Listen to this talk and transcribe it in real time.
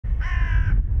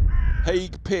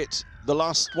Hague Pit, the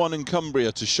last one in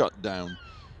Cumbria to shut down.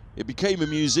 It became a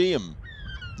museum.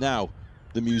 Now,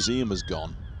 the museum has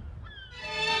gone.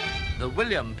 The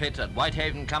William Pit at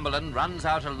Whitehaven, Cumberland runs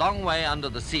out a long way under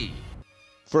the sea.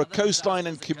 For a coastline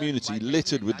and community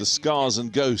littered with the scars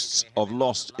and ghosts of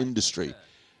lost industry,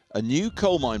 a new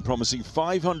coal mine promising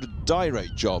 500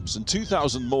 direct jobs and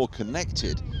 2,000 more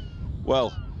connected,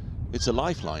 well, it's a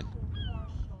lifeline.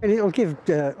 And it'll give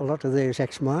a lot of these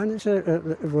ex-miners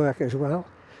work as well.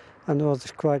 I know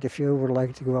there's quite a few who would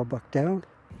like to go back down.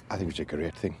 I think it's a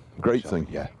great thing. Great thing?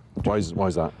 Yeah. Why is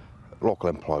that? Local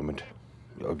employment.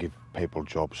 It'll give people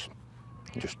jobs.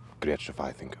 Just great stuff,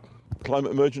 I think.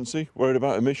 Climate emergency? Worried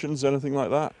about emissions? Anything like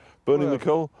that? Burning the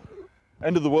coal?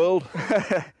 End of the world?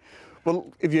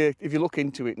 Well, if you look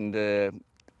into it and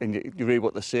you read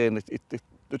what they're saying,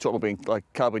 they're talking about being like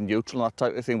carbon neutral and that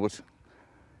type of thing. But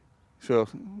so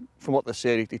from what they're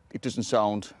saying, it doesn't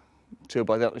sound too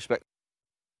bad in that respect.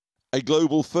 A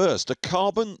global first, a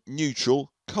carbon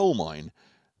neutral coal mine.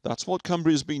 That's what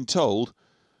Cumbria's been told.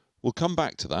 We'll come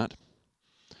back to that.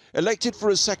 Elected for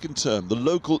a second term, the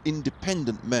local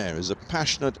independent mayor is a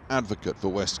passionate advocate for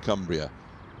West Cumbria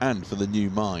and for the new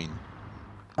mine.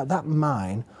 That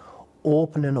mine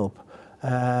opening up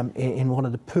in one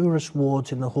of the poorest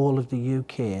wards in the whole of the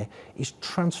UK is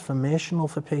transformational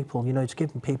for people. You know, it's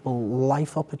giving people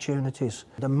life opportunities.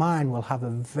 The mine will have a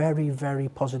very, very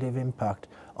positive impact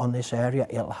on this area.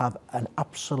 It'll have an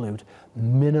absolute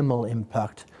minimal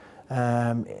impact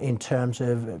in terms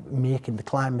of making the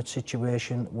climate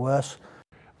situation worse.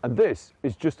 And this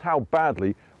is just how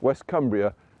badly West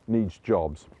Cumbria needs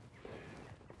jobs.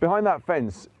 Behind that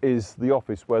fence is the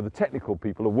office where the technical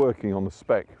people are working on the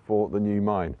spec for the new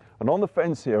mine. And on the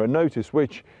fence here, a notice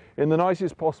which, in the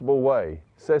nicest possible way,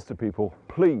 says to people,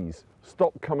 please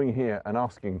stop coming here and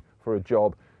asking for a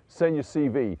job. Send your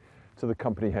CV to the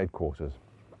company headquarters.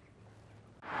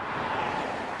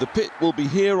 The pit will be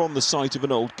here on the site of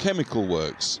an old chemical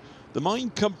works. The mine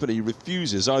company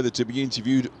refuses either to be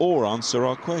interviewed or answer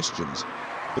our questions.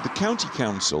 But the County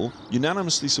Council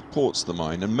unanimously supports the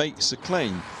mine and makes a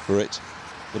claim for it,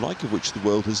 the like of which the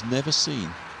world has never seen.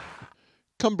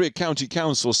 Cumbria County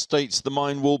Council states the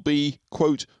mine will be,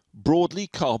 quote, broadly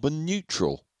carbon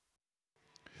neutral.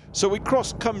 So we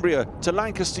crossed Cumbria to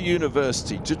Lancaster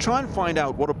University to try and find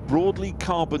out what a broadly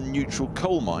carbon neutral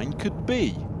coal mine could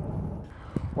be.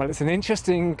 Well, it's an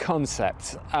interesting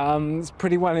concept. It's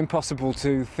pretty well impossible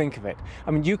to think of it.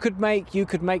 I mean, you could make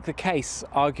the case,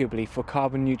 arguably, for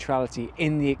carbon neutrality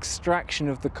in the extraction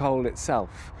of the coal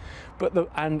itself, but the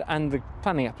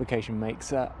planning application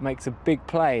makes a big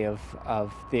play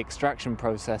of the extraction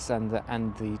process and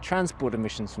the transport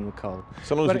emissions from the coal.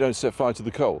 So long as you don't set fire to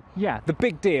the coal. Yeah, the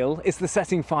big deal is the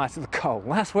setting fire to the coal.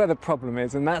 That's where the problem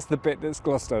is, and that's the bit that's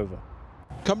glossed over.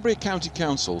 Cumbria County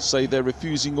Council say they're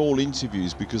refusing all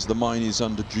interviews because the mine is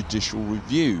under judicial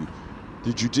review.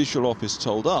 The Judicial Office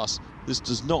told us this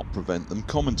does not prevent them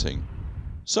commenting.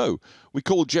 So we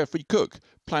called Geoffrey Cook,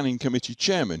 Planning Committee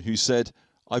Chairman, who said,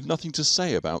 I've nothing to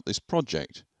say about this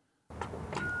project.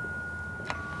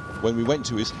 When we went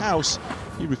to his house,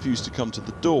 he refused to come to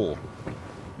the door.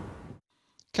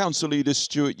 Council leader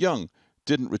Stuart Young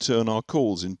didn't return our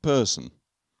calls in person.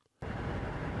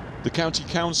 The County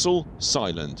Council,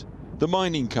 silent. The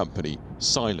mining company,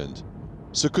 silent.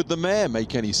 So could the mayor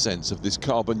make any sense of this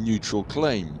carbon neutral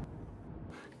claim?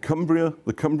 Cumbria,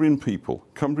 the Cumbrian people,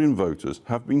 Cumbrian voters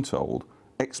have been told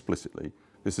explicitly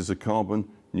this is a carbon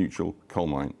neutral coal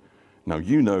mine. Now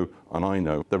you know and I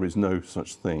know there is no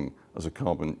such thing as a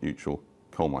carbon neutral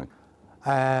coal mine.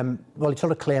 Well, it's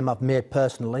not a claim I've made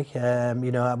personally.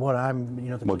 You know, what I'm, you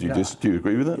know. Well, do you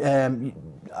agree with that?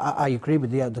 I agree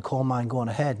with the coal mine going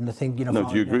ahead, and I think, you know. No,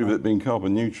 do you agree with it being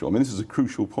carbon neutral? I mean, this is a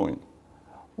crucial point.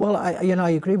 Well,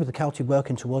 I agree with the county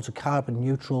working towards a carbon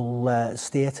neutral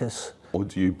status. Or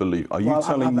do you believe? Are you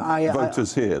telling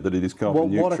voters here that it is carbon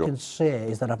neutral? What I can say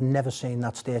is that I've never seen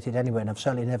that stated anywhere, and I've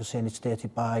certainly never seen it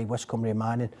stated by West Cumbria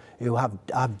Mining, who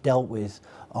I've dealt with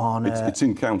on it's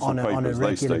in council papers, on a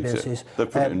regular basis. They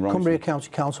put it in writing. Cumbria County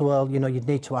Council, well, you know, you'd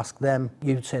need to ask them.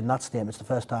 You'd say in that statement, it's the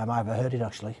first time I ever heard it,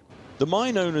 actually. The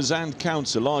mine owners and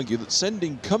council argue that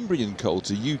sending Cumbrian coal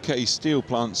to UK steel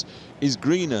plants is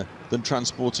greener than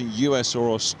transporting US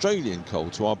or Australian coal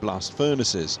to our blast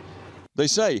furnaces. They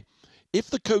say, if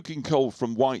the coking coal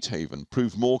from Whitehaven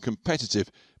proved more competitive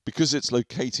because it's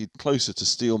located closer to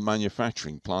steel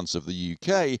manufacturing plants of the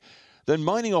UK, then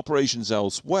mining operations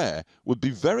elsewhere would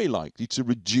be very likely to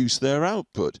reduce their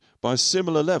output by a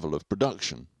similar level of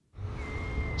production.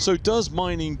 So does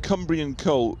mining Cumbrian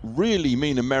coal really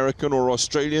mean American or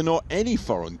Australian or any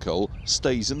foreign coal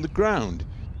stays in the ground?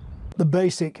 The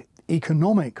basic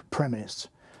economic premise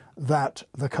that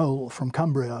the coal from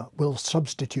Cumbria will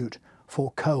substitute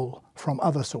for coal from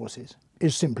other sources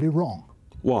is simply wrong.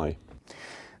 Why?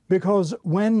 Because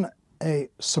when a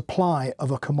supply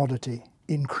of a commodity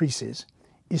increases,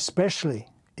 especially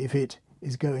if it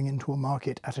is going into a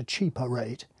market at a cheaper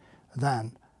rate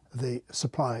than the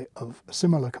supply of a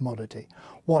similar commodity,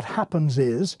 what happens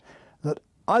is that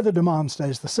either demand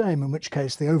stays the same, in which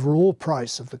case the overall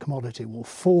price of the commodity will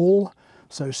fall,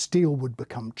 so steel would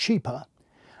become cheaper.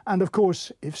 And of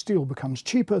course, if steel becomes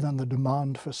cheaper, then the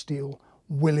demand for steel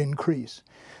will increase.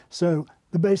 So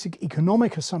the basic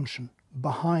economic assumption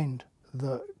behind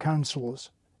the Council's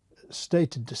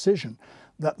stated decision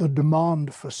that the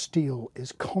demand for steel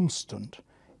is constant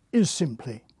is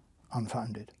simply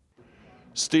unfounded.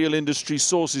 Steel industry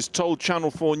sources told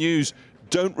Channel 4 News,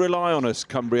 "Don't rely on us,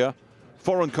 Cumbria.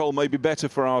 Foreign coal may be better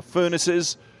for our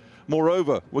furnaces.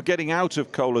 Moreover, we're getting out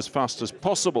of coal as fast as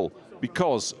possible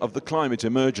because of the climate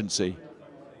emergency."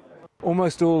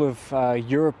 Almost all of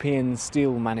European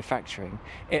steel manufacturing,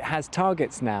 it has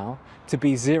targets now to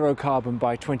be zero carbon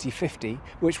by 2050,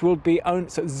 which will be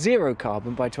zero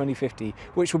carbon by 2050,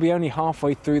 which will be only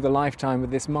halfway through the lifetime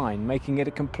of this mine, making it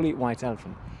a complete white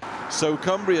elephant. So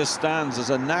Cumbria stands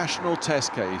as a national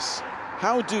test case.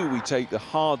 How do we take the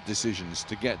hard decisions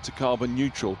to get to carbon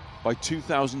neutral by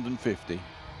 2050?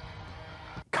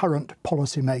 Current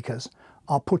policymakers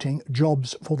are putting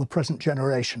jobs for the present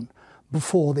generation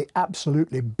before the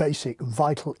absolutely basic,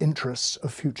 vital interests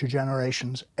of future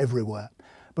generations everywhere.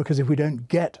 Because if we don't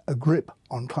get a grip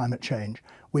on climate change,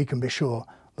 we can be sure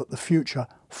that the future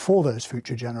for those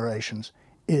future generations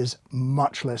is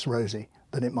much less rosy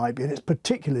than it might be. And it's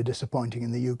particularly disappointing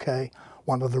in the UK,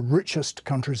 one of the richest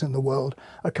countries in the world,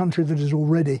 a country that is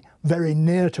already very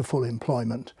near to full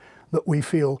employment, that we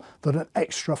feel that an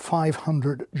extra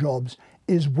 500 jobs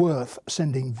is worth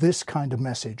sending this kind of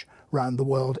message around the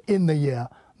world in the year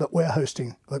that we're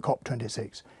hosting the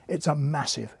COP26. It's a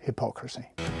massive hypocrisy.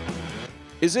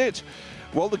 Is it?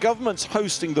 Well, the government's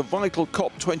hosting the vital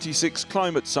COP26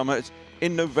 climate summit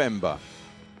in November.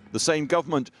 The same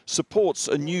government supports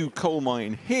a new coal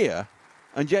mine here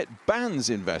and yet bans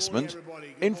investment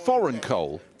in foreign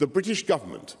coal. The British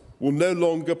government will no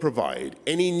longer provide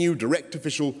any new direct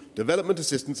official development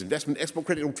assistance, investment, export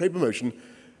credit or trade promotion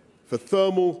for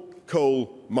thermal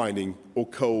coal mining or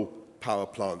coal power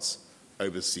plants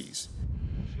overseas.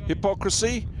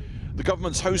 Hypocrisy? The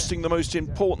government's hosting the most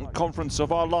important conference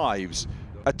of our lives,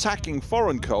 attacking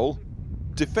foreign coal,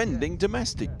 defending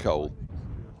domestic coal.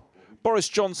 Boris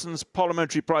Johnson's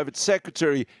parliamentary private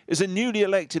secretary is a newly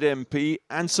elected MP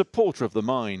and supporter of the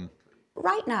mine.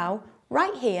 Right now,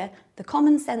 right here, the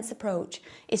common sense approach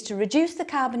is to reduce the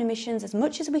carbon emissions as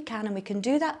much as we can, and we can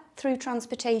do that through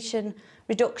transportation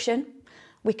reduction.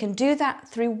 We can do that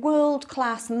through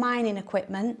world-class mining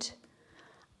equipment,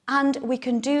 and we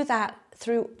can do that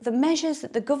through the measures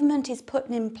that the government is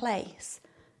putting in place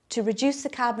to reduce the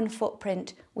carbon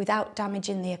footprint without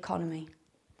damaging the economy.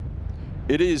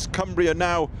 It is Cumbria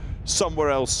now, somewhere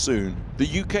else soon.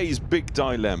 The UK's big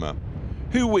dilemma.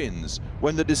 Who wins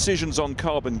when the decisions on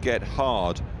carbon get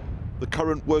hard? The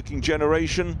current working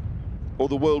generation or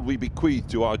the world we bequeath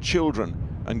to our children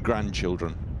and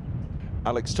grandchildren?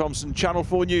 Alex Thomson, Channel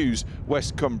 4 News,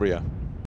 West Cumbria.